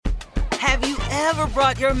Have you ever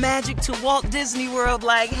brought your magic to Walt Disney World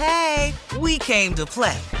like, hey, we came to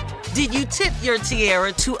play? Did you tip your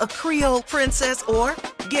tiara to a Creole princess or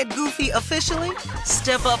get goofy officially?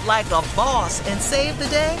 Step up like a boss and save the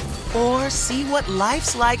day? Or see what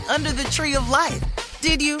life's like under the tree of life?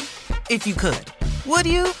 Did you? If you could. Would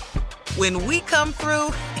you? When we come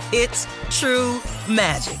through, it's true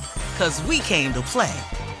magic. 'Cause we came to play.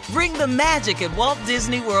 Bring the magic at Walt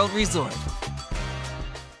Disney World Resort.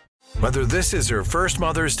 Whether this is her first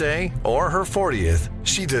Mother's Day or her 40th,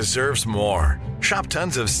 she deserves more. Shop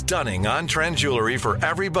tons of stunning on-trend jewelry for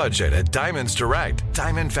every budget at Diamonds Direct.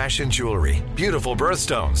 Diamond fashion jewelry, beautiful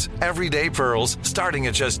birthstones, everyday pearls starting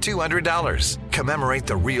at just $200. Commemorate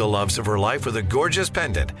the real loves of her life with a gorgeous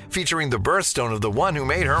pendant featuring the birthstone of the one who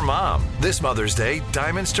made her mom. This Mother's Day,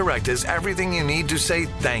 Diamonds Direct is everything you need to say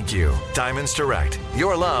thank you. Diamonds Direct,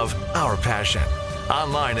 your love, our passion.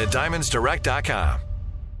 Online at diamondsdirect.com.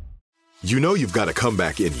 You know you've got a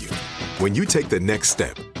comeback in you. When you take the next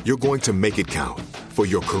step, you're going to make it count. For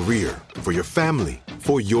your career, for your family,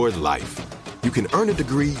 for your life. You can earn a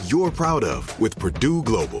degree you're proud of with Purdue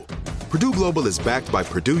Global. Purdue Global is backed by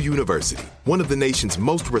Purdue University, one of the nation's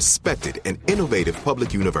most respected and innovative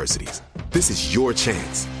public universities. This is your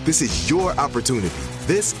chance. This is your opportunity.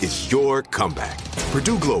 This is your comeback.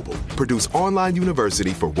 Purdue Global, Purdue's online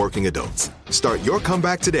university for working adults. Start your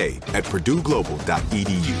comeback today at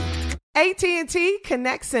purdueglobal.edu. AT&T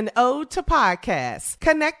connects an ode to podcasts.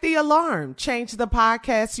 Connect the alarm. Change the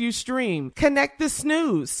podcast you stream. Connect the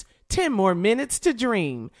snooze. 10 more minutes to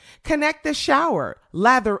dream. Connect the shower.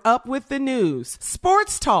 Lather up with the news.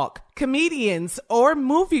 Sports talk, comedians, or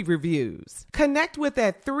movie reviews. Connect with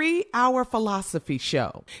that 3-hour philosophy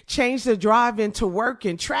show. Change the drive into work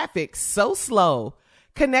in traffic so slow.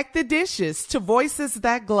 Connect the dishes to voices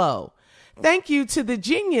that glow. Thank you to the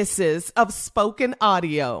geniuses of spoken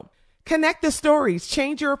audio. Connect the stories,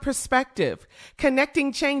 change your perspective.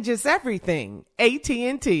 Connecting changes everything.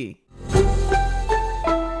 AT&T.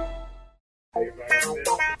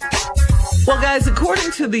 Well, guys,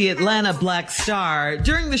 according to the Atlanta Black Star,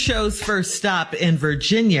 during the show's first stop in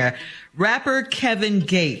Virginia, rapper Kevin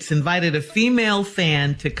Gates invited a female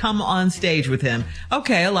fan to come on stage with him.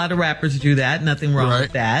 Okay, a lot of rappers do that. Nothing wrong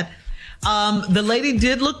with that. The lady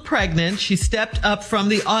did look pregnant. She stepped up from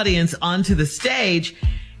the audience onto the stage.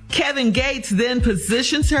 Kevin Gates then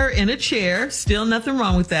positions her in a chair. Still nothing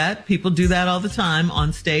wrong with that. People do that all the time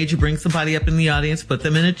on stage. You bring somebody up in the audience, put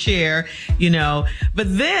them in a chair, you know.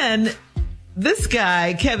 But then this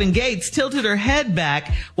guy, Kevin Gates, tilted her head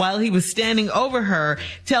back while he was standing over her,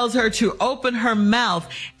 tells her to open her mouth,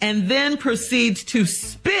 and then proceeds to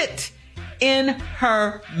spit in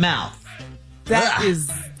her mouth. That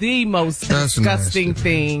is the most disgusting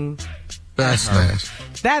thing. That's nasty.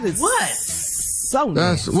 That is what? So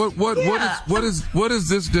that's nasty. What is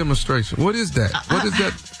this demonstration? What is that? What is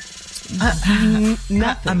that?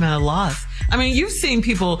 Nothing. I'm at a loss. I mean, you've seen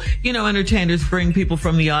people, you know, entertainers bring people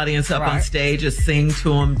from the audience up on stage and sing to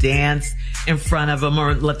them, dance in front of them,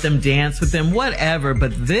 or let them dance with them, whatever.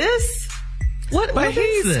 But this, what is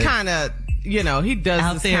he's this? kind of, you know, he does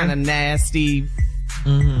Out this there. kind of nasty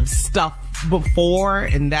stuff before,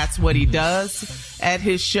 and that's what he does at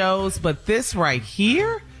his shows. But this right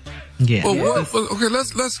here. Yeah. Okay,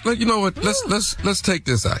 let's you know what? Let's take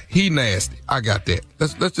this out. He nasty. I got that.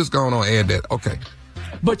 Let's just go on and add that. Okay.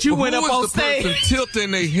 But you went up on the stage. person tilting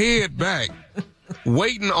their head back,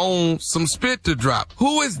 waiting on some spit to drop?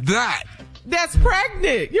 Who is that? That's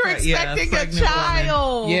pregnant. You're expecting a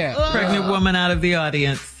child. Woman. Yeah. Pregnant woman out of the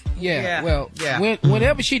audience. Yeah. Well,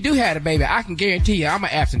 whenever she do have a baby, I can guarantee you I'm an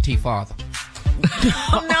absentee father.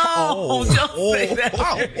 No, don't say that.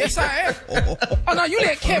 Oh, yes, I am. Oh, no, you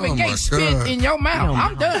let Kevin Gates spit in your mouth.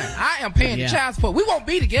 I'm done. I am paying the child support. We won't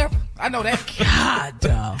be together. I know that.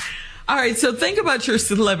 God, All right, so think about your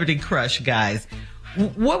celebrity crush, guys.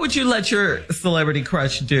 What would you let your celebrity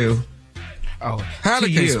crush do? Oh, Halle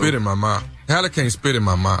can't spit in my mouth. Halle can't spit in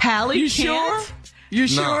my mouth. Halle, you can't? sure? You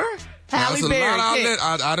sure? Halle Berry can't.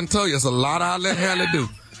 I didn't tell you. It's a lot I let Halle do.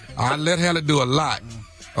 I let Halle do a lot.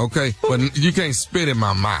 Okay, but you can't spit in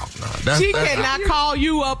my mouth. No, she cannot call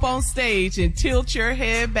you up on stage and tilt your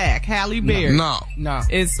head back. Halle Berry. No.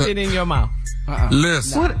 And spit in your mouth.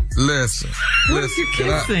 Listen. What if you're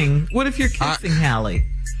kissing? What if you're kissing Halle?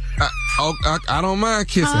 I don't mind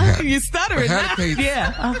kissing Halle. You stuttering now.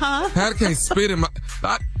 Halle can't spit in my...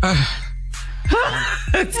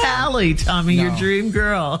 It's Halle, Tommy, your dream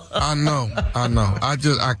girl. I know.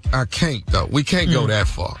 I can't, though. We can't go that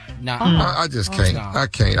far. No. I just can't. I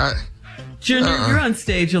can't. Junior, you're on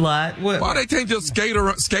stage a lot. Why they can't just skate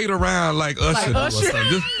around like Usher or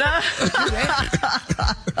something?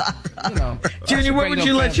 You know, Junior, what would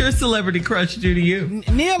you let your celebrity crush do to you?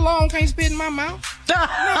 Nia Long can't spit in my mouth.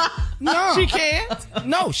 No, She can't.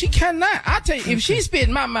 No, she cannot. I tell you, if she spit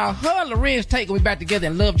in my mouth, her and Lorenz Tate will be back together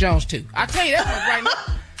and Love Jones too. I tell you that much right now.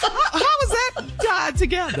 How was that tied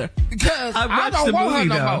together? Because I don't want her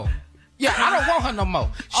no more. Yeah, I don't want her no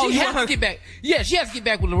more. She has to get back. Yeah, she has to get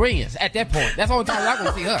back with Lorenz at that point. That's the only time I'm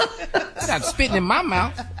gonna see her. She's not spitting in my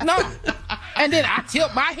mouth. No. And then I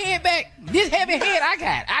tilt my head back. This heavy head I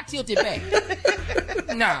got, I tilt it back.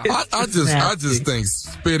 No. I just think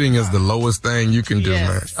spitting is the lowest thing you can do,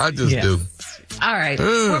 man. I just do. All right,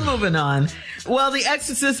 we're moving on. Well, The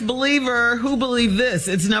Exorcist Believer, who believed this?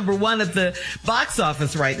 It's number one at the box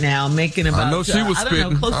office right now, making about, I know she was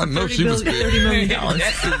spitting. I know she was spitting. $30 million.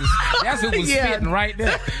 That's who was spitting right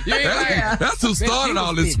there. That's who started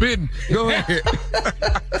all this spitting. Go ahead.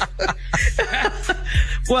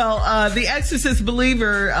 Well, The Exorcist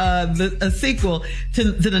Believer, a sequel to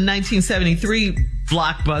the 1973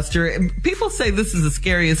 blockbuster. People say this is the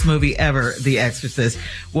scariest movie ever, The Exorcist.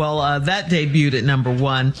 Well, that debuted at number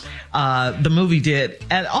one. The movie did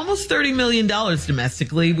at almost $30 million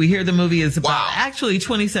domestically. We hear the movie is about, actually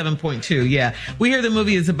 27.2. Yeah. We hear the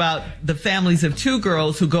movie is about the families of two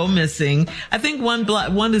girls who go missing. I think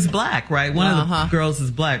one is black, right? One of the girls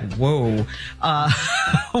is black. Whoa.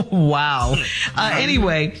 Wow.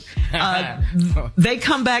 Anyway, they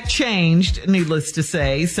come back changed, needless to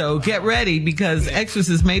say. So get ready, because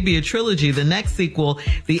Exorcist may be a trilogy. The next sequel,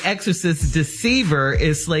 The Exorcist Deceiver,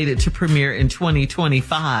 is slated to premiere in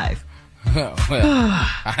 2025. Well,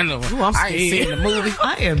 I know. I ain't seen the movie.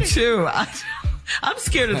 I am too. I'm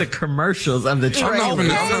scared of the commercials of the trailer.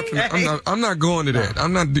 I'm not going to that.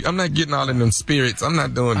 I'm not getting all in them spirits. I'm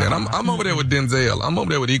not doing that. I'm over there with Denzel. I'm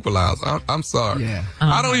over there with Equalizer. I'm sorry. Yeah.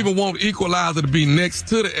 I don't even want Equalizer to be next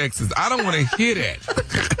to The Exorcist. I don't want to hear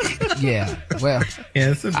that. Yeah. Well,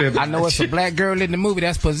 it's a bit I know it's a black girl in the movie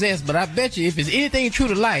that's possessed, but I bet you if it's anything true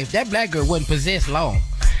to life, that black girl wasn't possessed long.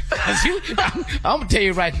 I'm gonna tell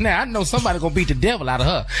you right now, I know somebody gonna beat the devil out of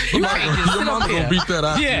her. You can't just sit up here. Gonna beat that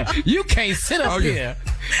out. Yeah, you can't sit up here.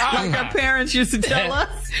 Like our parents used to tell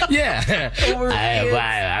us. Yeah. Hey,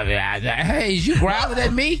 is you growling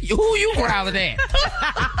at me? Who you growling at?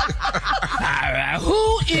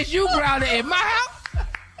 Who is you growling at my house?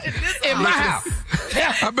 In my house.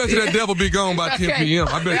 I bet you that devil be gone by 10 p.m.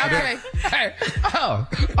 I bet you that.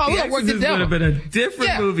 We gonna work the devil. Would have been a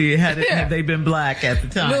different movie had they been black at the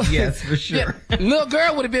time. Yes, for sure. The little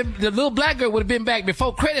black girl would have been back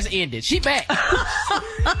before credits ended. She back.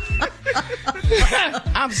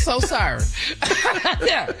 I'm so sorry.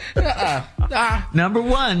 Number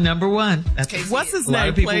one. That's what's his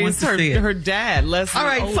name? Plays her dad, Leslie. All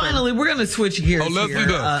right, Odom. Finally, we're gonna switch gears. Oh, Leslie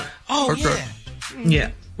does. Yeah. Yeah.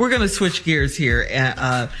 We're going to switch gears here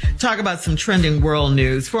and talk about some trending world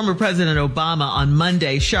news. Former President Obama on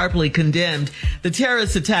Monday sharply condemned the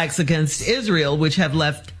terrorist attacks against Israel, which have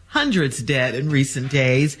left hundreds dead in recent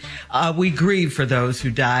days. We grieve for those who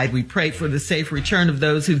died. We pray for the safe return of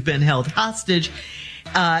those who've been held hostage.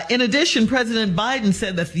 In addition, President Biden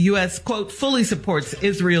said that the U.S., quote, fully supports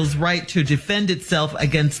Israel's right to defend itself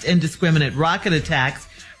against indiscriminate rocket attacks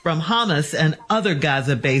from Hamas and other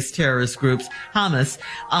Gaza-based terrorist groups, Hamas,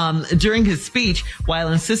 during his speech,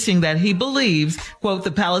 while insisting that he believes, quote, the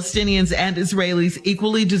Palestinians and Israelis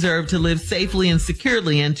equally deserve to live safely and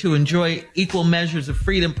securely and to enjoy equal measures of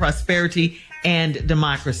freedom, prosperity, and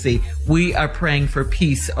democracy. We are praying for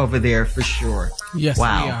peace over there for sure. Yes,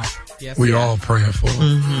 wow. we are. Yes, we all praying for it.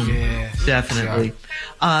 Mm-hmm. Yes, definitely.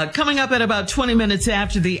 Coming up at about 20 minutes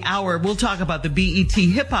after the hour, we'll talk about the BET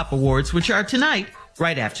Hip Hop Awards, which are tonight,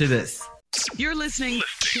 right after this. You're listening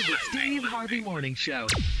to the Steve Harvey Morning Show.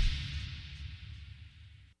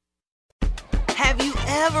 Have you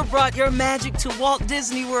ever brought your magic to Walt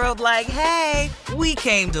Disney World like, hey, we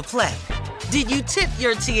came to play? Did you tip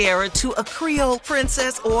your tiara to a Creole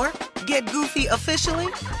princess or get goofy officially?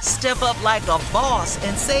 Step up like a boss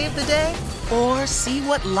and save the day? Or see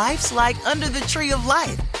what life's like under the tree of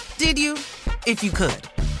life? Did you? If you could.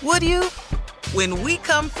 Would you? When we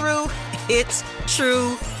come through, it's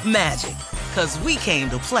true magic. 'Cause we came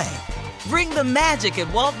to play. Bring the magic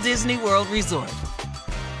at Walt Disney World Resort.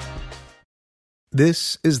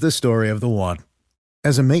 This is the story of the one.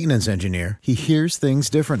 As a maintenance engineer, he hears things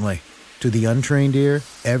differently. To the untrained ear,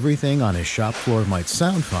 everything on his shop floor might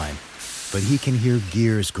sound fine, but he can hear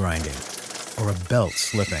gears grinding or a belt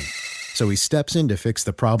slipping. So he steps in to fix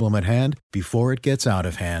the problem at hand before it gets out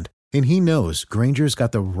of hand. And he knows Grainger's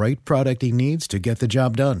got the right product he needs to get the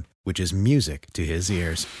job done, which is music to his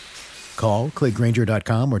ears. Call, click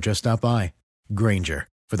Grainger.com, or just stop by. Grainger,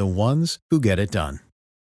 for the ones who get it done.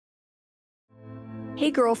 Hey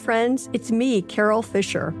girlfriends, it's me, Carol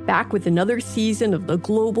Fisher, back with another season of the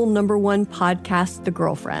global #1 podcast, The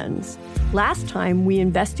Girlfriends. Last time, we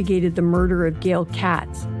investigated the murder of Gail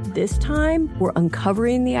Katz. This time, we're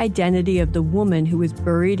uncovering the identity of the woman who was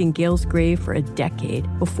buried in Gail's grave for a decade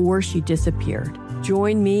before she disappeared.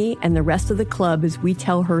 Join me and the rest of the club as we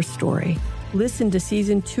tell her story. Listen to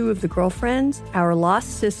Season 2 of The Girlfriends, Our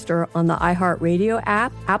Lost Sister on the iHeartRadio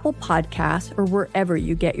app, Apple Podcasts, or wherever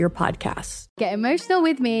you get your podcasts. Get emotional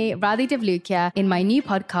with me, Radhi Devlukia, in my new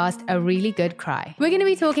podcast, A Really Good Cry. We're going to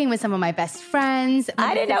be talking with some of my best friends.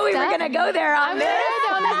 I didn't know we were going to go there on this.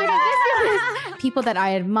 People that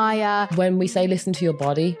I admire. When we say listen to your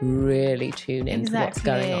body, really tune into what's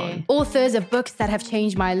going on. Authors of books that have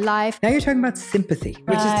changed my life. Now you're talking about sympathy,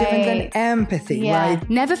 which is different than empathy, right?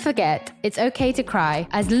 Never forget, it's okay to cry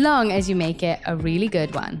as long as you make it a really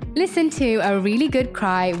good one. Listen to A Really Good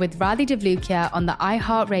Cry with Radhi Devlukia on the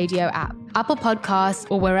iHeartRadio app, Apple Podcasts,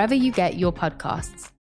 or wherever you get your podcasts.